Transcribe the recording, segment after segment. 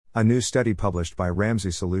A new study published by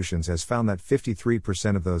Ramsey Solutions has found that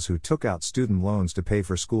 53% of those who took out student loans to pay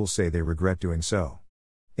for school say they regret doing so.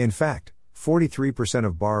 In fact, 43%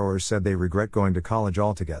 of borrowers said they regret going to college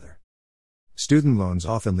altogether. Student loans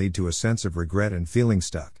often lead to a sense of regret and feeling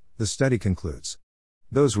stuck, the study concludes.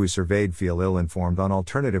 Those we surveyed feel ill-informed on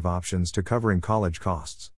alternative options to covering college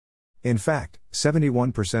costs. In fact,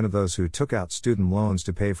 71% of those who took out student loans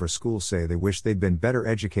to pay for school say they wish they'd been better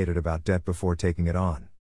educated about debt before taking it on.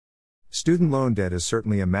 Student loan debt is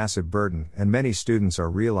certainly a massive burden, and many students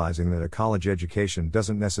are realizing that a college education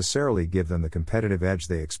doesn't necessarily give them the competitive edge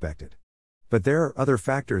they expected. But there are other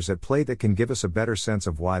factors at play that can give us a better sense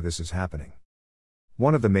of why this is happening.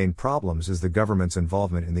 One of the main problems is the government's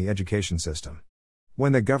involvement in the education system.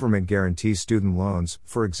 When the government guarantees student loans,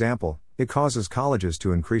 for example, it causes colleges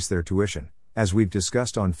to increase their tuition, as we've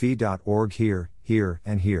discussed on fee.org here,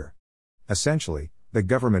 and here. Essentially, the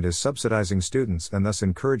government is subsidizing students and thus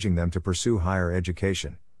encouraging them to pursue higher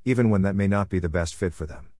education, even when that may not be the best fit for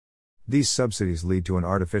them. These subsidies lead to an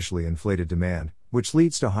artificially inflated demand, which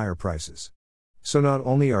leads to higher prices. So not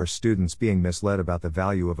only are students being misled about the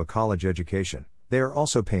value of a college education, they are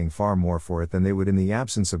also paying far more for it than they would in the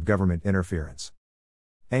absence of government interference.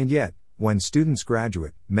 And yet, when students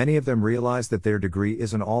graduate, many of them realize that their degree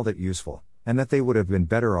isn't all that useful, and that they would have been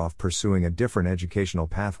better off pursuing a different educational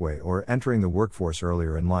pathway or entering the workforce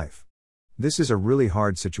earlier in life. This is a really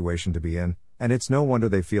hard situation to be in, and it's no wonder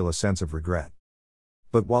they feel a sense of regret.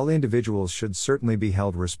 But while individuals should certainly be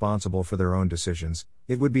held responsible for their own decisions,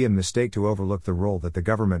 it would be a mistake to overlook the role that the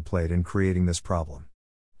government played in creating this problem.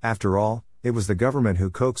 After all, it was the government who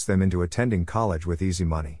coaxed them into attending college with easy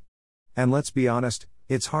money. And let's be honest,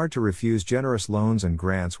 it's hard to refuse generous loans and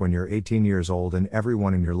grants when you're 18 years old and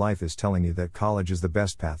everyone in your life is telling you that college is the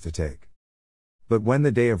best path to take. But when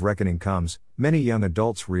the day of reckoning comes, many young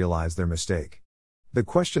adults realize their mistake. The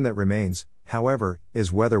question that remains, however,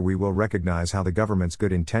 is whether we will recognize how the government's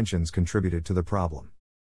good intentions contributed to the problem.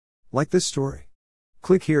 Like this story.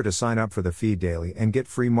 Click here to sign up for the Feed Daily and get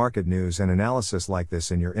free market news and analysis like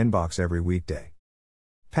this in your inbox every weekday.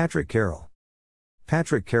 Patrick Carroll.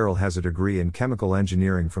 Patrick Carroll has a degree in chemical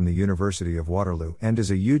engineering from the University of Waterloo and is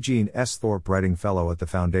a Eugene S. Thorpe Writing Fellow at the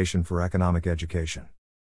Foundation for Economic Education.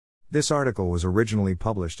 This article was originally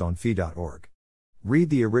published on fee.org. Read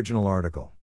the original article.